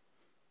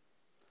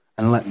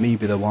 and let me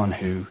be the one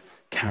who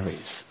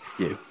carries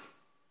you.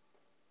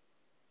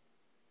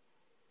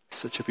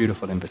 Such a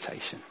beautiful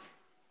invitation.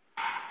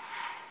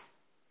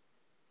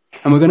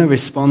 And we're going to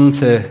respond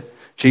to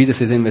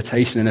Jesus'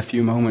 invitation in a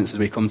few moments as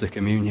we come to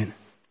communion.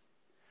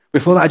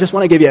 Before that, I just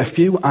want to give you a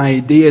few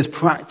ideas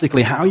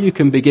practically how you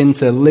can begin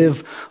to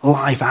live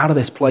life out of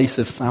this place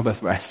of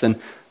Sabbath rest, and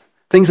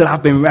things that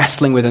I've been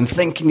wrestling with and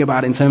thinking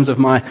about in terms of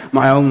my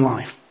own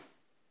life.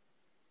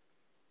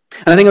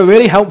 And I think a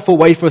really helpful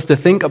way for us to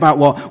think about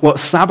what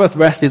Sabbath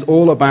rest is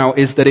all about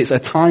is that it's a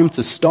time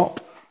to stop,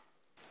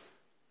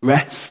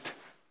 rest,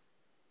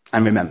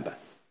 and remember.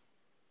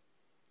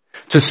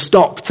 To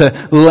stop,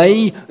 to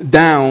lay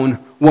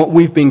down what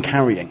we've been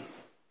carrying,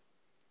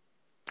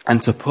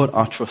 and to put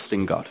our trust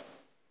in God.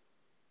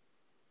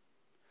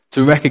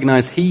 To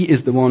recognize He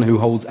is the one who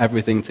holds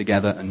everything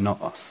together and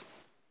not us.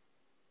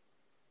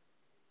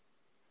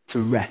 To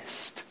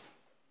rest.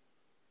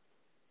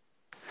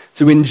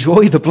 To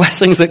enjoy the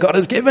blessings that God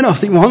has given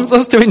us. He wants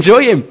us to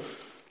enjoy Him.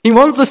 He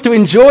wants us to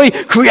enjoy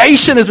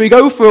creation as we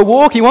go for a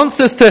walk. He wants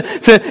us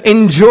to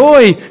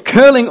enjoy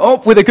curling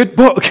up with a good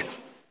book.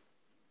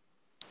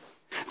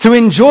 To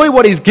enjoy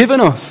what He's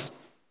given us.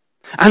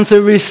 And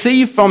to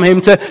receive from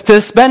Him.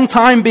 To spend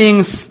time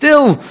being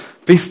still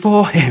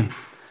before Him.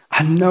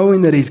 And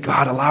knowing that He's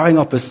God, allowing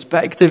our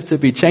perspective to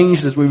be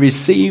changed as we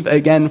receive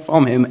again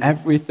from Him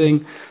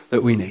everything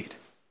that we need.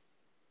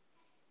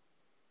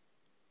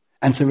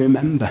 And to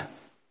remember.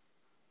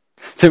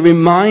 To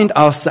remind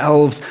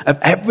ourselves of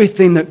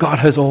everything that God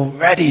has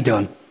already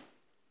done.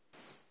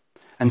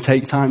 And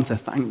take time to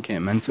thank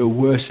Him and to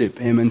worship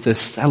Him and to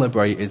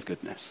celebrate His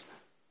goodness.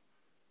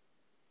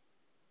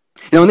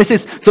 You know, and this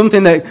is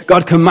something that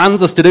God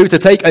commands us to do, to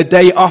take a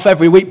day off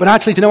every week. But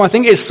actually, I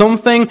think it's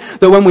something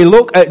that when we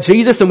look at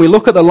Jesus and we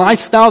look at the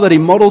lifestyle that He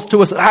models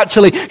to us, that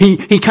actually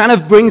He kind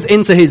of brings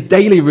into His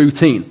daily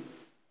routine.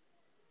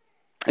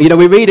 You know,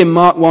 we read in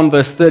Mark 1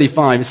 verse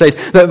 35, it says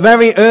that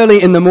very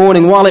early in the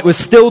morning, while it was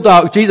still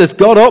dark, Jesus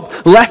got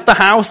up, left the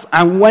house,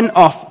 and went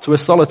off to a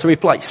solitary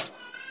place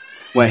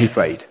where He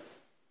prayed.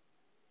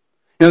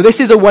 You know, this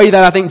is a way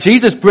that I think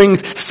Jesus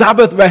brings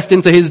Sabbath rest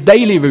into His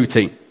daily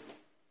routine.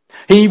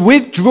 He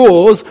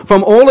withdraws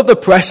from all of the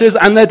pressures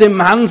and the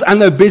demands and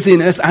the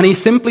busyness, and He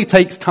simply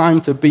takes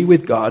time to be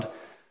with God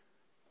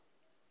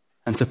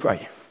and to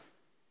pray.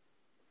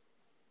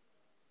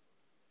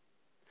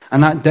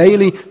 And that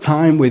daily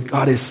time with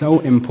God is so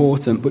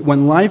important. But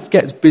when life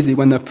gets busy,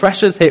 when the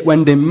pressures hit,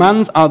 when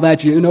demands are there,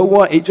 do you know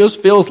what? It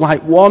just feels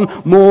like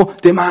one more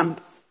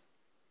demand.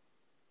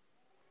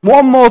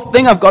 One more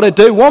thing I've got to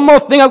do. One more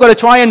thing I've got to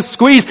try and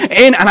squeeze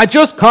in, and I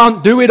just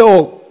can't do it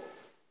all.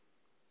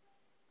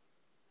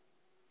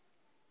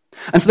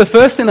 And so the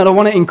first thing that I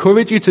want to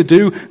encourage you to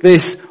do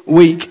this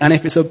week, and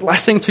if it's a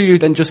blessing to you,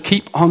 then just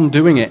keep on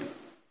doing it,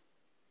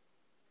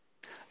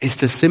 is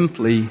to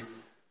simply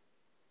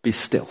be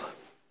still.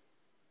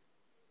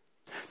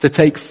 To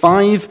take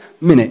 5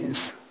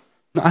 minutes,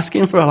 not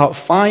asking for a lot,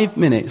 5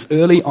 minutes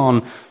early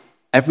on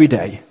every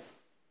day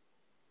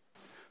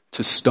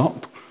to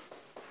stop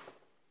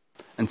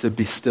and to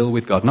be still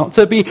with God. Not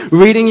to be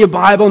reading your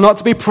Bible, not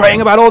to be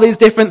praying about all these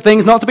different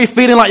things, not to be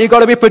feeling like you've got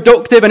to be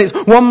productive and it's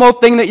one more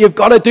thing that you've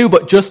got to do,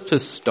 but just to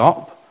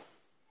stop.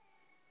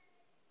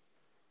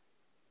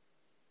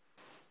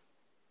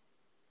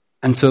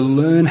 And to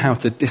learn how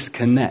to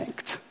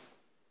disconnect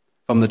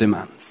from the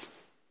demands.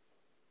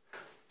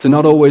 To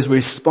not always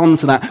respond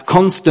to that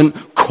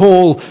constant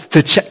call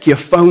to check your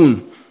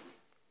phone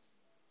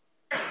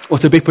or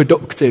to be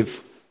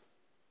productive.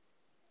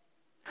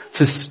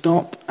 To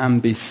stop and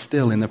be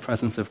still in the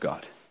presence of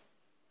God.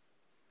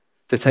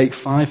 To take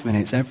 5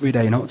 minutes every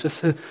day, not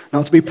to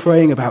be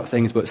praying about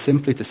things, but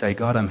simply to say,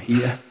 God, I'm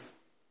here.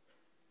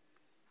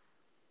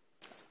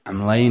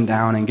 I'm laying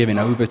down and giving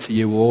over to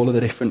you all of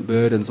the different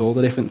burdens, all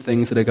the different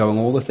things that are going,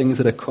 all the things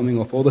that are coming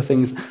up, all the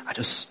things, I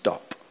just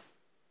stop.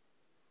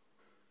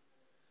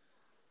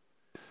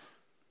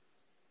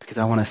 Because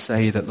I want to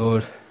say that,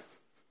 Lord,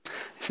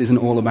 this isn't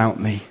all about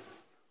me.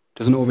 It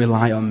doesn't all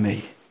rely on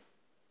me.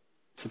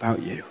 It's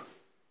about you.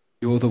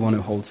 You're the one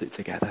who holds it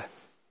together.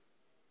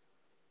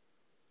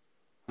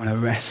 I want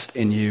to rest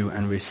in you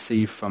and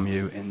receive from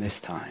you in this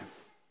time.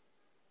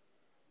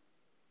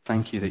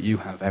 Thank you that you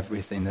have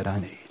everything that I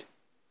need.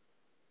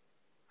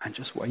 And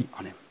just wait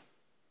on Him.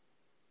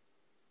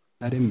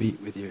 Let Him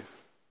meet with you.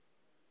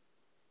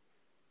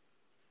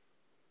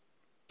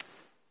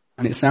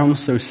 And it sounds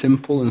so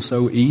simple and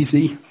so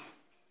easy.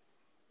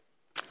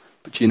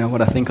 But you know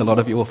what? I think a lot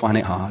of you will find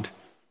it hard.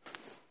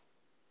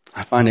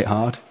 I find it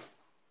hard.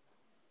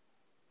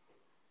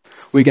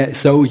 We get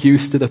so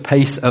used to the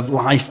pace of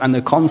life and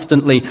the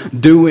constantly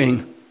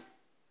doing.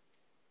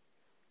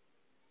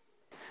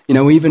 You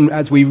know, even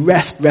as we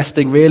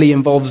resting really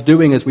involves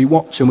doing as we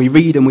watch and we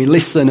read and we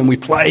listen and we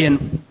play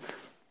and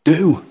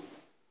do.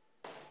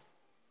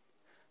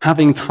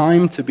 Having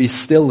time to be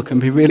still can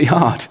be really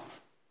hard.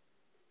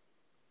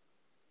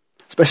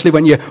 Especially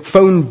when your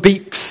phone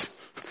beeps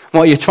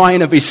while you're trying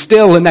to be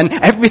still and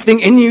then everything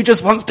in you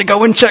just wants to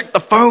go and check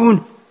the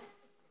phone.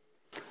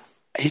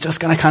 You're just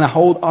going to kind of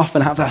hold off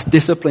and have that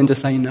discipline to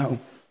say, no,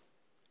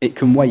 it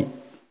can wait.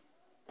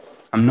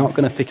 I'm not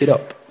going to pick it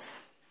up.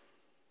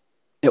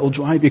 It will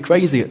drive you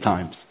crazy at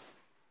times.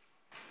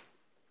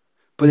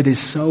 But it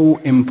is so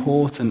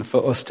important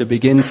for us to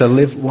begin to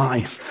live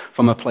life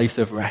from a place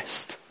of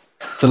rest.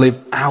 To live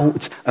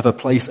out of a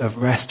place of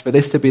rest. For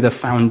this to be the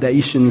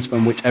foundations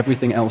from which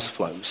everything else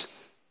flows.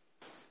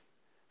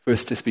 For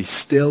us to be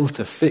still,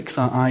 to fix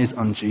our eyes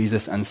on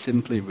Jesus and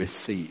simply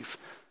receive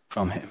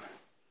from him.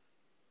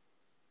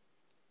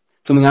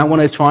 Something I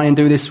want to try and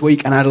do this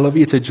week, and I'd love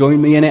you to join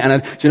me in it.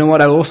 And do you know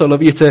what? I'd also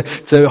love you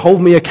to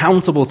hold me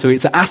accountable to it,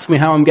 to ask me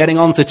how I'm getting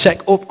on, to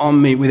check up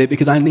on me with it,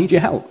 because I need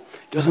your help.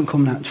 It doesn't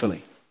come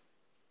naturally.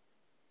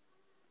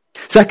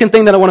 Second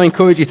thing that I want to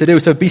encourage you to do,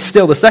 so be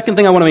still. The second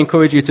thing I want to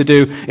encourage you to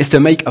do is to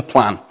make a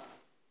plan.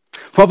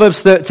 Proverbs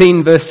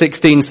 13 verse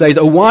 16 says,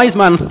 a wise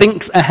man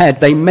thinks ahead,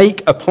 they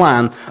make a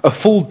plan, a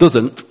fool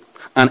doesn't,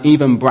 and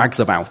even brags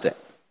about it.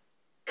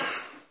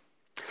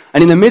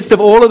 And in the midst of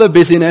all of the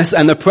busyness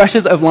and the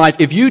pressures of life,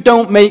 if you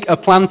don't make a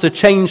plan to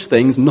change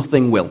things,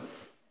 nothing will.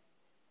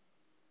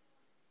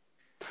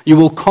 You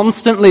will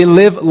constantly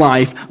live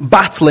life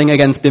battling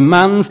against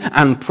demands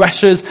and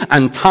pressures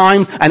and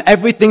times and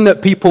everything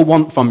that people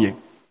want from you.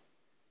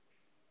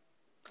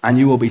 And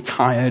you will be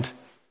tired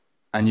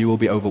and you will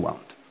be overwhelmed.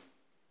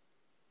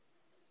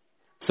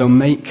 So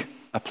make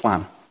a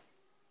plan.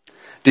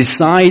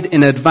 Decide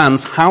in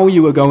advance how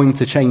you are going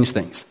to change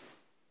things.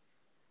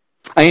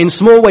 And in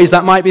small ways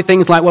that might be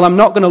things like, well, I'm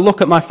not going to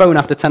look at my phone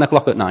after 10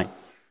 o'clock at night.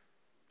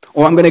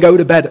 Or I'm going to go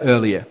to bed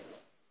earlier.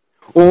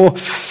 Or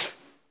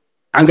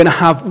I'm going to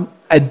have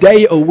a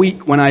day a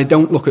week when I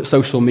don't look at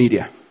social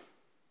media.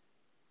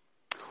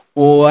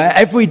 Or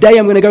every day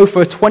I'm going to go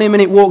for a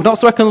 20-minute walk, not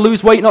so I can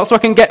lose weight, not so I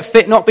can get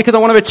fit, not because I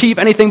want to achieve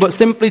anything, but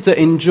simply to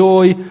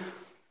enjoy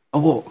a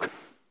walk.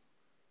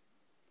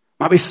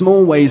 Might be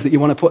small ways that you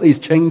want to put these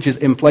changes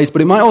in place,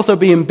 but it might also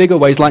be in bigger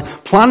ways,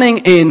 like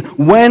planning in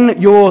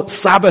when your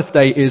Sabbath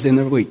day is in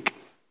the week.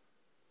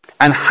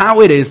 And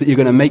how it is that you're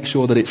going to make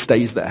sure that it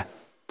stays there.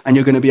 And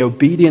you're going to be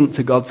obedient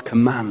to God's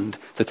command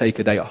to take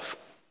a day off.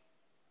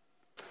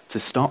 To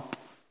stop,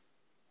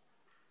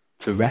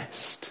 to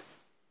rest,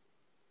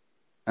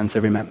 and to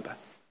remember.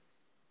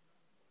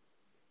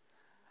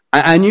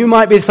 And you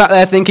might be sat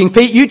there thinking,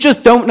 Pete, you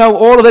just don't know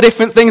all of the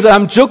different things that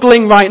I'm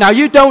juggling right now.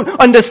 You don't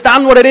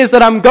understand what it is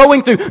that I'm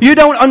going through. You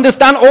don't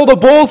understand all the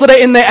balls that are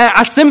in the air.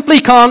 I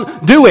simply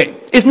can't do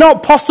it. It's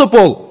not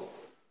possible.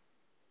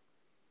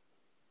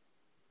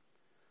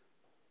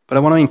 But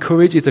I want to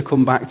encourage you to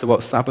come back to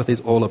what Sabbath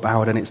is all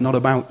about, and it's not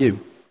about you.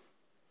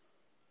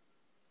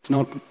 It's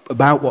not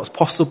about what's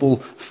possible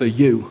for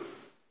you.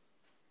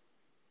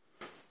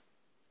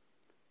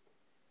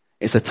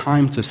 It's a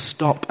time to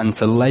stop and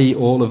to lay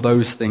all of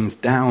those things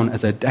down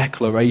as a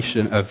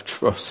declaration of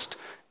trust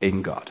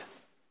in God.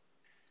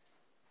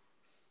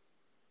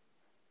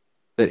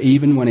 That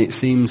even when it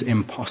seems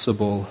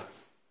impossible,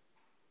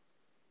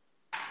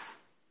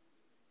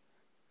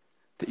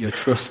 that you're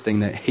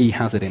trusting that He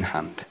has it in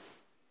hand.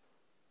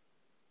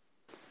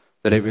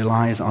 That it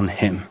relies on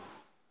Him.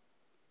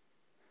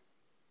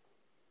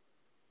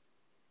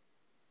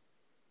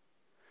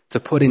 To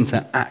put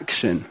into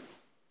action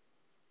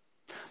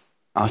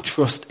our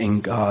trust in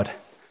God,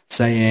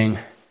 saying,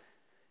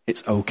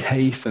 it's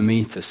okay for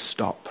me to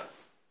stop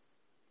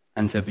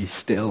and to be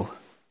still,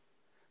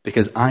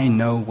 because I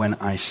know when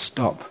I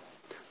stop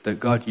that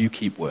God, you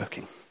keep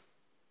working.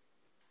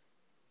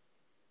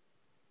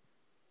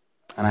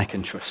 And I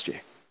can trust you.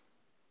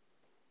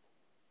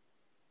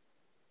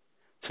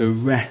 To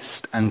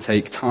rest and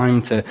take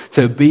time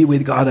to be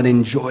with God and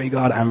enjoy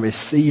God and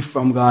receive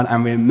from God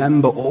and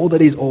remember all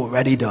that He's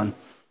already done.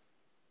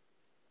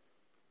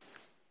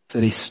 So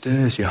that He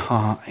stirs your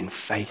heart in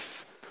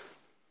faith.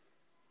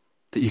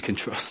 That you can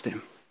trust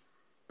Him.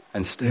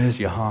 And stirs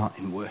your heart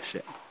in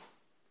worship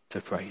to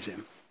praise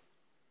Him.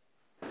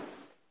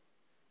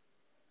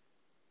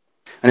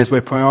 And as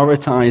we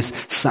prioritize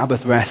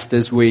Sabbath rest,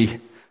 as we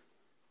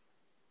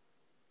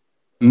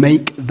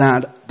make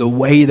that the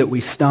way that we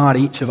start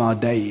each of our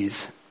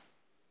days,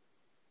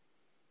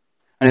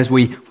 and as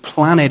we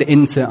plan it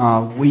into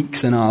our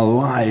weeks and our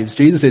lives,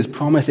 Jesus'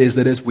 promise is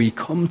that as we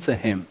come to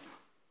Him,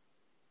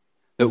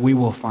 that we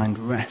will find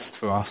rest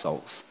for our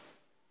souls.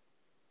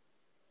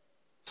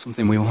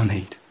 Something we all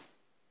need.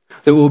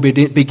 That we'll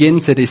begin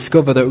to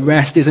discover that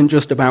rest isn't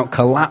just about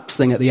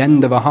collapsing at the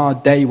end of a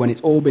hard day when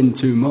it's all been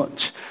too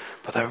much,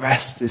 but that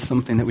rest is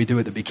something that we do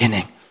at the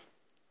beginning.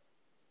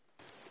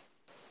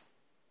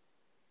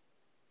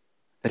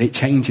 That it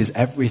changes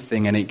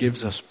everything and it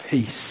gives us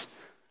peace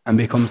and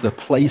becomes the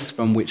place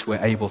from which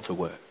we're able to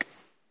work.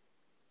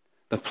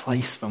 The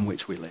place from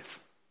which we live.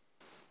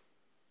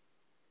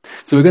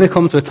 So we're going to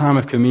come to a time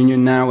of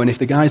communion now, and if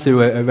the guys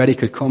who are ready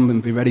could come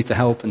and be ready to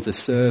help and to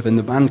serve, and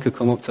the band could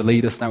come up to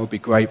lead us, that would be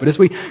great. But as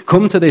we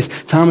come to this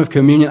time of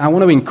communion, I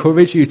want to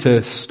encourage you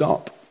to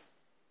stop,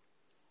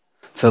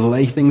 to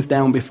lay things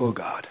down before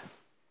God,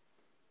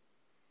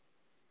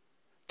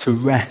 to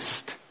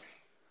rest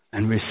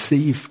and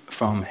receive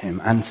from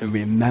Him, and to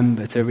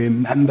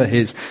remember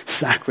His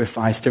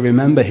sacrifice, to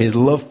remember His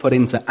love put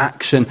into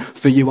action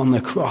for you on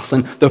the cross,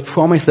 and the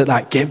promise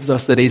that gives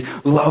us, that His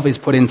love is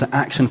put into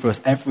action for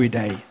us every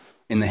day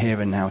in the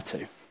here and now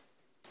too.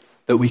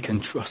 that we can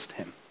trust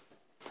him.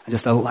 And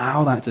just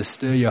allow that to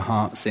stir your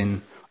hearts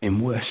in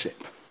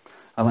worship.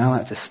 Allow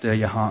that to stir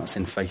your hearts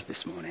in faith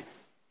this morning.